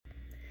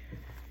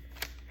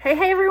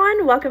Hey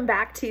everyone, welcome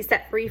back to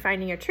Set Free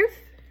Finding Your Truth.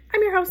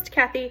 I'm your host,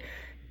 Kathy.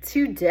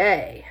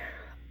 Today,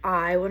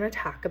 I want to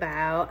talk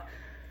about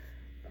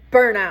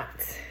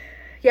burnout.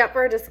 Yep,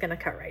 we're just going to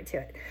cut right to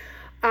it.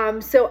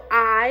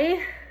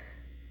 I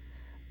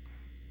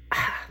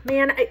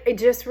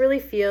just really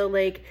feel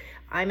like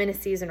I'm in a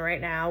season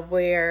right now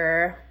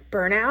where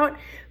burnout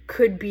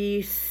could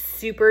be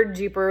super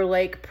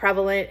duper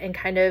prevalent and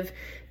kind of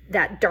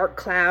that dark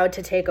cloud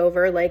to take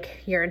over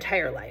your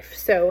entire life.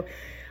 So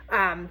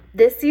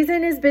this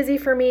season is busy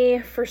for me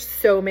for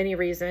so many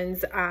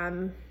reasons.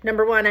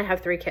 Number one, I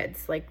have 3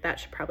 kids. That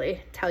should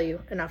probably tell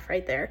you enough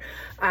right there.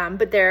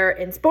 But they're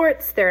in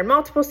sports, they're in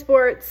multiple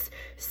sports.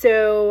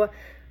 So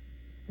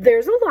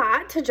there's a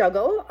lot to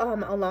juggle,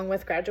 along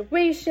with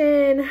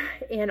graduation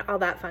and all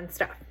that fun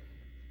stuff.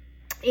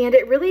 And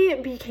it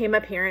really became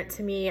apparent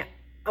to me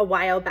a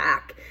while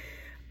back,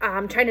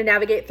 trying to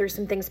navigate through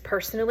some things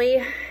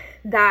personally,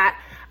 that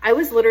I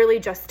was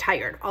literally just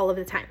tired all of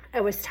the time.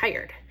 I was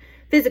tired.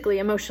 Physically,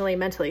 emotionally,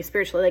 mentally,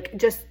 spiritually,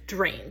 just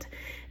drained.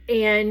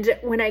 And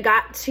when I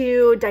got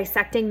to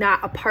dissecting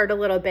that apart a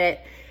little bit,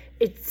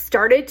 it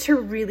started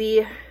to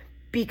really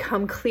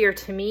become clear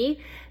to me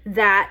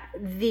that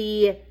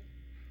the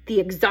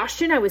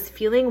exhaustion I was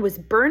feeling was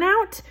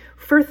burnout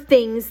for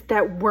things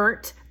that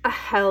weren't a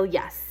hell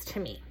yes to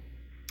me.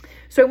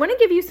 So I want to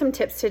give you some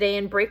tips today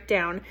and break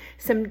down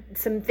some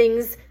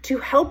things to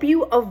help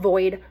you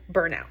avoid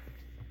burnout.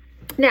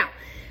 Now,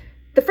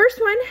 the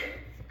first one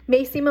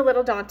may seem a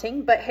little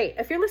daunting, but hey,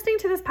 if you're listening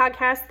to this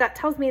podcast, that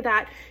tells me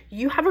that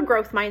you have a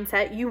growth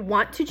mindset. You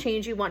want to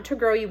change, you want to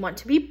grow, you want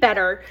to be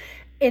better.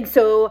 And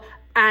so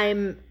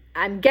I'm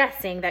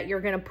guessing that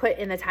you're going to put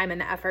in the time and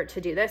the effort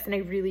to do this. And I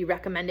really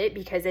recommend it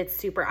because it's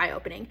super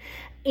eye-opening.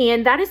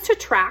 And that is to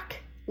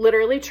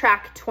literally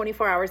track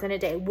 24 hours in a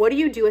day. What do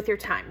you do with your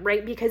time,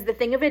 right? Because the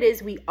thing of it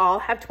is we all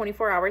have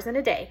 24 hours in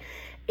a day.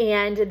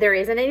 And there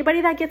isn't anybody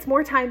that gets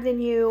more time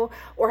than you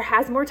or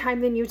has more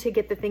time than you to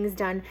get the things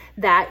done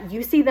that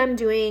you see them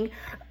doing.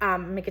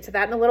 I'm going to get to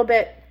that in a little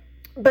bit.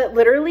 But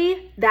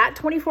literally that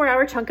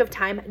 24-hour chunk of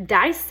time,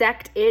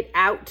 dissect it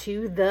out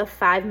to the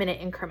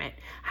 5-minute increment.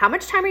 How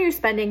much time are you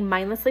spending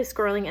mindlessly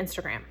scrolling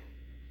Instagram?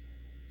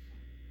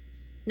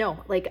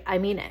 No, I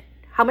mean it.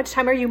 How much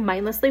time are you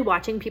mindlessly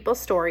watching people's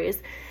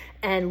stories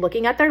and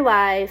looking at their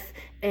life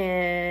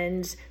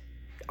and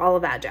all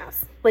of that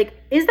jazz?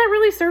 Is that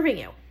really serving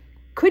you?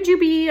 Could you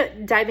be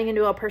diving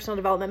into a personal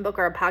development book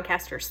or a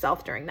podcast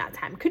yourself during that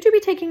time? Could you be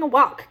taking a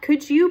walk?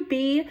 Could you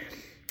be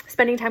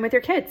spending time with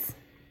your kids,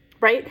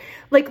 right?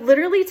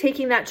 Literally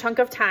taking that chunk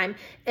of time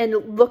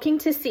and looking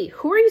to see,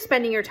 who are you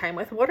spending your time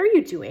with? What are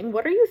you doing?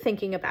 What are you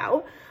thinking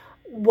about?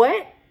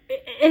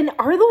 And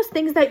are those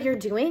things that you're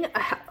doing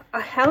a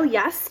hell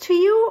yes to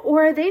you?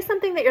 Or are they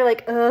something that you're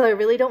I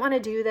really don't want to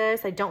do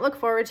this. I don't look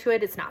forward to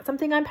it. It's not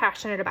something I'm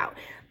passionate about.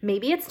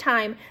 Maybe it's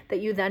time that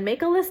you then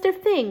make a list of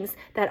things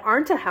that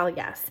aren't a hell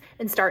yes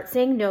and start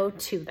saying no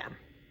to them.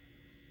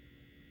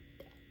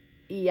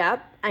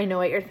 Yep, I know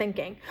what you're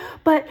thinking.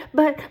 But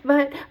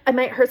I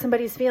might hurt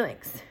somebody's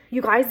feelings.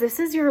 You guys, this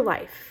is your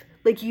life.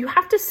 You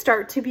have to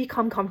start to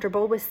become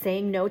comfortable with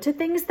saying no to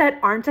things that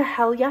aren't a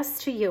hell yes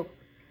to you.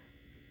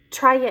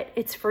 Try it.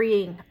 It's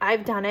freeing.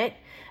 I've done it.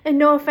 And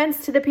no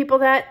offense to the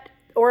people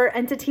or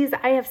entities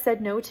that I have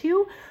said no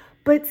to,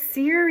 but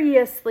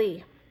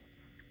seriously,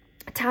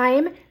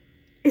 time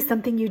is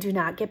something you do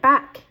not get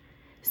back.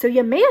 So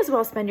you may as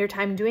well spend your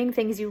time doing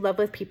things you love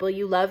with people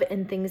you love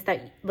and things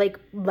that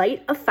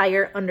light a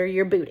fire under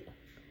your booty.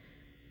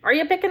 Are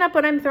you picking up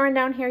what I'm throwing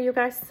down here, you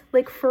guys?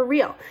 For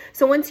real.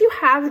 So once you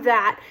have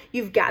that,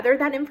 you've gathered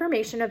that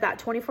information of that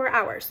 24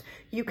 hours,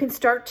 you can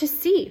start to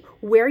see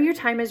where your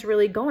time is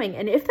really going.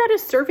 And if that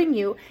is serving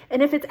you,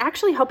 and if it's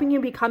actually helping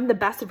you become the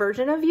best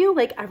version of you,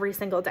 every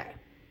single day,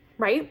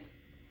 right?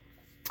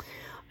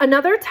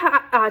 Another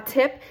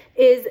tip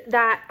is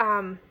that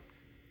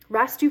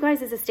rest, you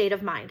guys, is a state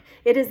of mind.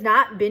 It is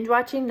not binge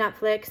watching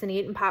Netflix and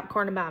eating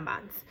popcorn and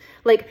bonbons.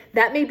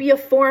 That may be a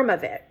form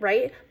of it,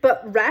 right?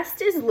 But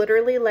rest is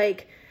literally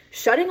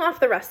shutting off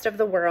the rest of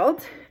the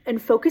world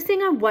and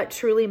focusing on what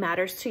truly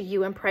matters to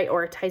you and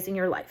prioritizing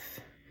your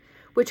life,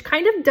 which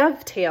kind of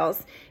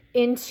dovetails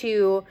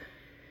into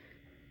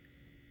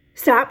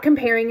stop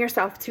comparing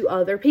yourself to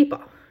other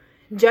people.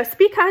 Just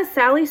because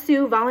Sally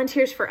Sue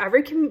volunteers for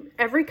every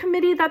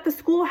committee that the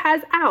school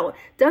has out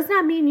does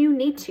not mean you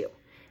need to.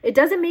 It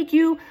doesn't make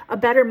you a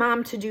better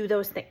mom to do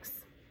those things.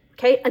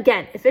 Okay?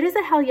 Again, if it is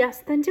a hell yes,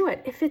 then do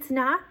it. If it's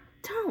not,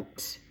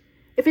 don't.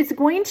 If it's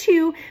going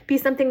to be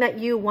something that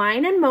you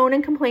whine and moan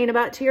and complain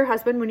about to your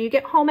husband when you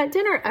get home at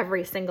dinner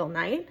every single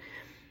night,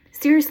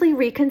 seriously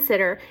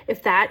reconsider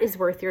if that is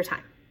worth your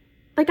time.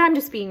 I'm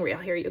just being real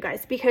here, you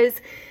guys, because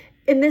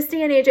in this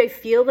day and age, I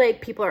feel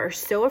like people are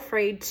so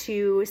afraid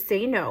to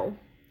say no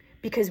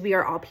because we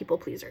are all people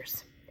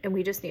pleasers and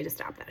we just need to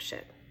stop that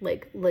shit.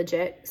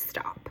 Legit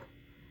stop.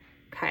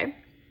 Okay?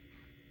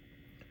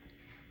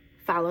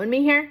 Following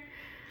me here?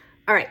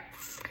 All right.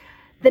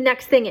 The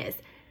next thing is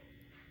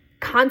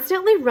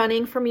constantly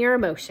running from your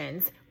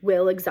emotions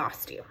will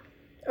exhaust you.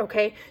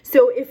 Okay,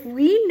 so if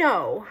we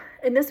know,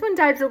 and this one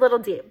dives a little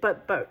deep,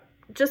 but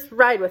just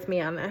ride with me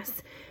on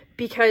this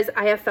because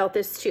I have felt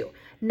this too.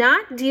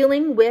 Not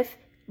dealing with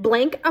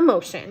blank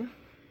emotion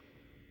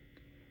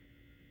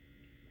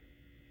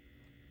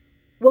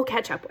will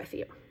catch up with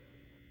you.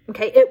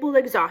 Okay, it will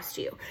exhaust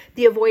you.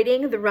 The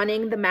avoiding, the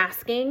running, the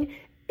masking,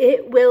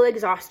 it will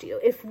exhaust you.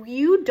 If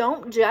you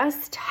don't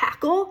just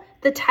tackle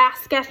the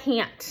task at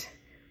hand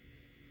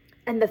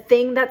and the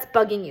thing that's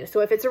bugging you. So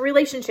if it's a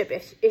relationship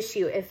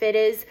issue, if it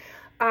is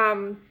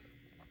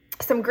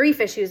some grief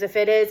issues, if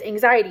it is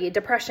anxiety,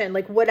 depression,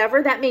 like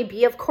whatever that may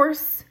be, of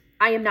course,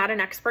 I am not an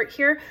expert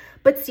here,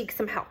 but seek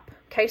some help.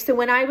 Okay, so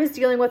when I was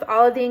dealing with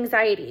all of the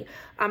anxiety,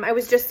 I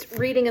was just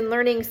reading and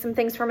learning some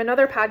things from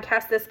another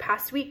podcast this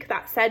past week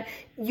that said,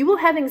 you will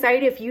have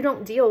anxiety if you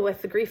don't deal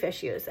with the grief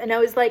issues. And I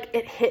was like,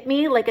 it hit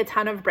me like a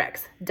ton of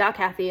bricks. Duh,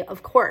 Kathy,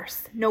 of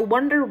course. No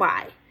wonder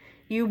why.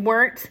 You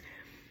weren't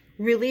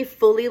really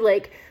fully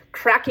like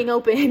cracking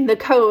open the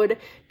code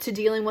to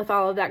dealing with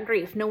all of that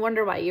grief. No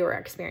wonder why you were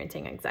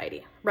experiencing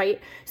anxiety, right?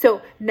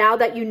 So now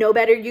that you know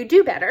better, you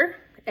do better.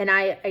 And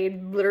I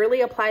literally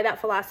apply that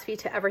philosophy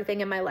to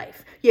everything in my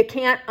life. You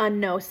can't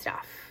unknow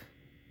stuff.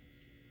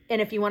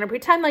 And if you want to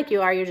pretend like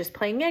you are, you're just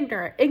playing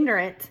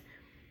ignorant,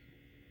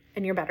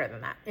 and you're better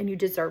than that. And you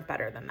deserve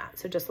better than that.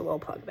 So just a little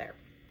plug there.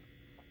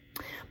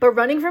 But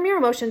running from your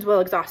emotions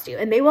will exhaust you,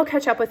 and they will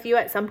catch up with you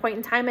at some point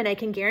in time. And I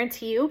can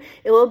guarantee you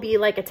it will be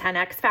like a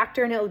 10x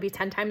factor, and it will be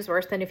 10 times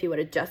worse than if you would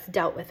have just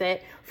dealt with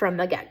it from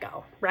the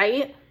get-go,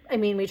 right? I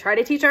mean, we try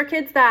to teach our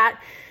kids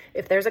that.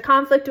 If there's a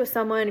conflict with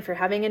someone, if you're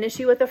having an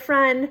issue with a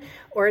friend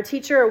or a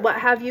teacher or what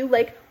have you,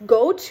 like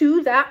go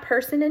to that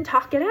person and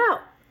talk it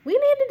out. We need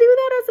to do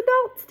that as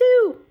adults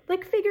too.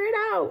 Like figure it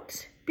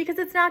out because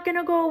it's not going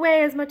to go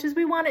away as much as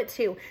we want it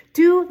to.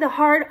 Do the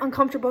hard,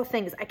 uncomfortable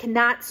things. I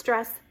cannot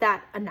stress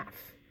that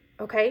enough.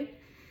 Okay.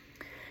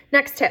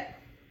 Next tip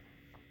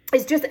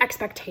is just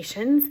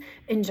expectations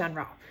in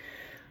general.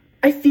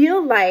 I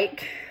feel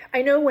like,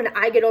 I know when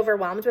I get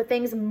overwhelmed with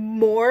things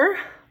more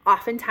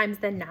oftentimes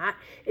than not,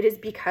 it is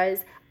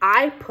because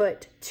I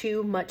put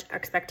too much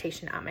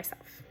expectation on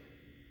myself.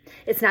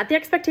 It's not the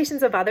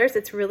expectations of others.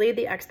 It's really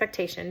the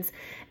expectations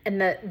and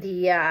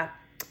the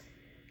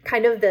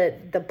kind of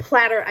the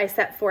platter I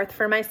set forth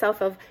for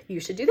myself of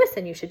you should do this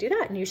and you should do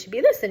that and you should be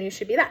this and you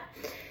should be that.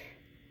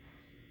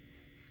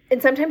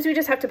 And sometimes we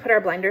just have to put our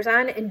blinders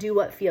on and do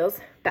what feels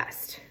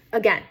best.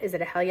 Again, is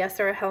it a hell yes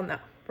or a hell no,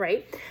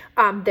 right?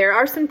 There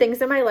are some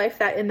things in my life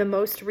that in the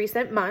most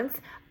recent months,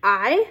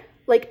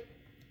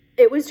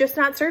 it was just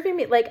not serving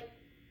me. Like,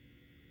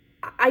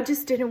 I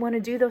just didn't want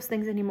to do those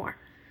things anymore.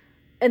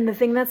 And the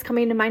thing that's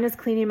coming to mind is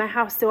cleaning my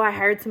house. So I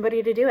hired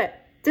somebody to do it.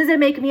 Does it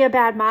make me a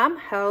bad mom?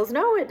 Hells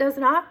no, it does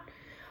not.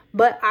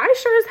 But I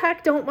sure as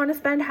heck don't want to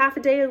spend half a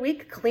day a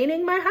week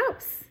cleaning my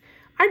house.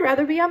 I'd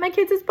rather be at my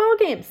kids' ball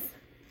games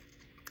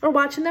or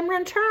watching them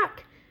run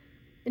track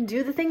and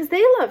do the things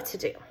they love to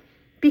do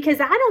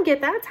because I don't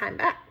get that time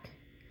back.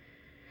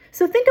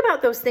 So think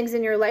about those things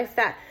in your life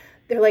that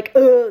they're like,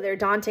 oh, they're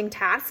daunting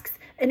tasks.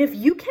 And if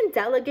you can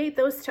delegate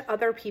those to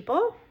other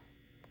people,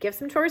 give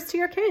some chores to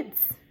your kids,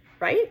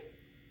 right?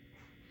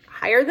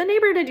 Hire the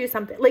neighbor to do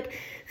something. Like,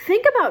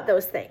 think about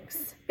those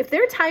things. If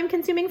they're time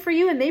consuming for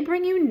you and they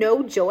bring you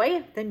no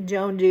joy, then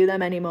don't do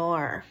them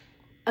anymore.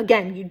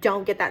 Again, you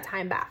don't get that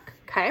time back,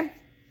 okay?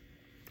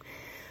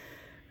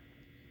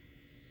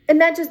 And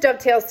that just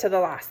dovetails to the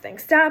last thing.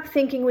 Stop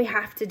thinking we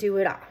have to do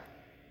it all.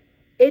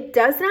 It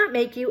does not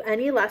make you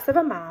any less of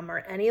a mom or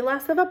any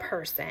less of a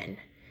person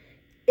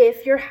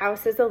if your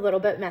house is a little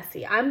bit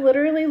messy. I'm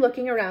literally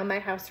looking around my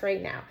house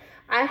right now.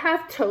 I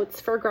have totes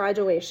for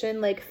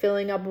graduation, like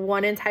filling up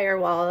one entire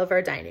wall of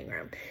our dining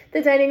room.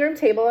 The dining room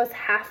table is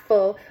half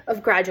full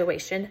of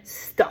graduation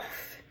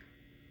stuff.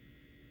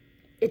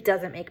 It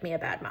doesn't make me a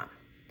bad mom.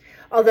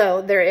 Although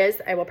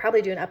I will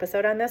probably do an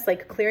episode on this,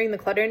 like clearing the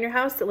clutter in your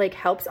house, like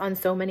helps on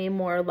so many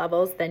more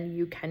levels than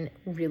you can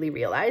really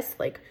realize,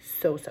 like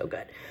so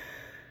good.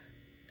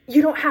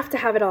 You don't have to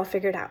have it all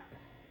figured out.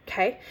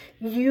 Okay.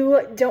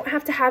 You don't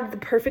have to have the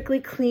perfectly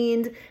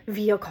cleaned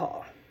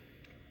vehicle.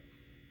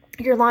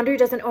 Your laundry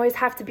doesn't always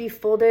have to be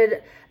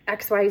folded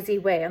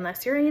XYZ way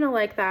unless you're,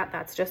 like that.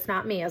 That's just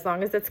not me. As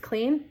long as it's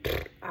clean,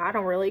 I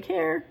don't really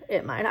care.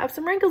 It might have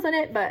some wrinkles in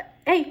it, but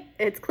hey,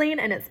 it's clean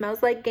and it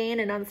smells like Gain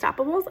and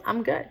Unstoppables.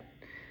 I'm good.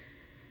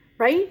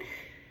 Right?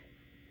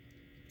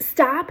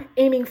 Stop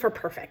aiming for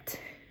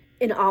perfect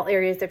in all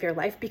areas of your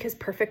life because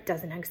perfect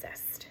doesn't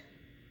exist.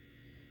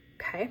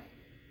 Okay?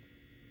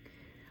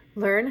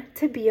 Learn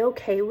to be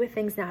okay with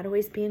things not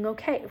always being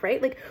okay,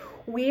 right? Like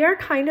we are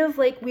kind of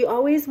like, we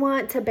always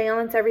want to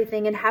balance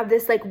everything and have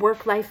this like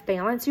work-life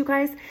balance, you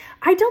guys.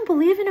 I don't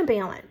believe in a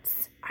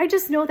balance. I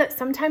just know that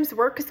sometimes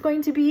work is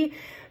going to be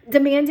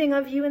demanding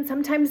of you and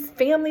sometimes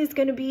family is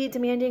going to be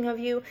demanding of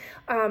you.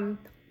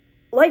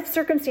 Life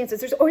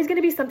circumstances, there's always going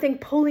to be something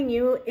pulling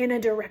you in a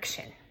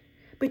direction.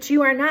 But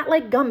you are not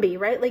like Gumby,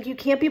 right? Like you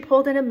can't be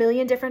pulled in a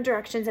million different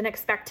directions and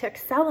expect to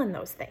excel in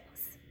those things.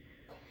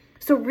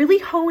 So really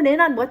hone in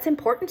on what's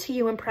important to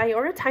you and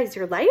prioritize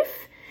your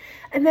life.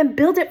 and then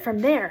build it from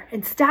there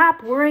and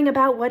stop worrying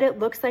about what it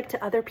looks like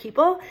to other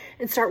people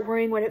and start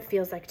worrying what it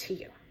feels like to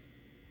you.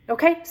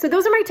 Okay, so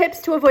those are my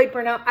tips to avoid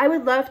burnout. I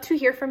would love to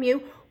hear from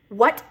you.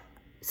 What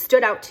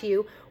stood out to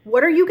you?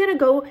 What are you going to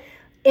go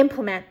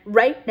implement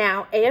right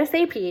now,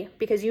 ASAP?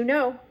 Because you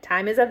know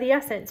time is of the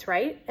essence,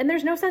 right? And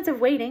there's no sense of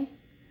waiting.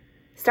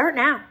 Start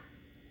now.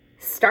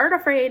 Start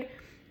afraid.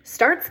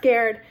 Start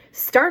scared.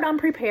 Start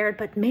unprepared.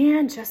 But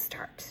man, just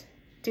start.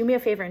 Do me a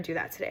favor and do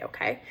that today,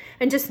 okay?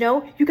 And just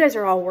know you guys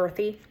are all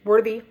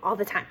worthy all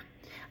the time.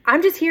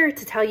 I'm just here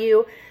to tell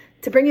you,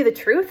 to bring you the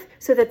truth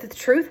so that the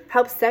truth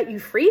helps set you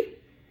free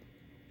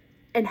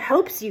and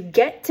helps you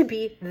get to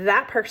be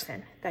that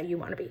person that you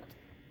want to be.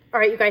 All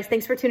right, you guys,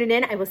 thanks for tuning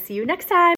in. I will see you next time.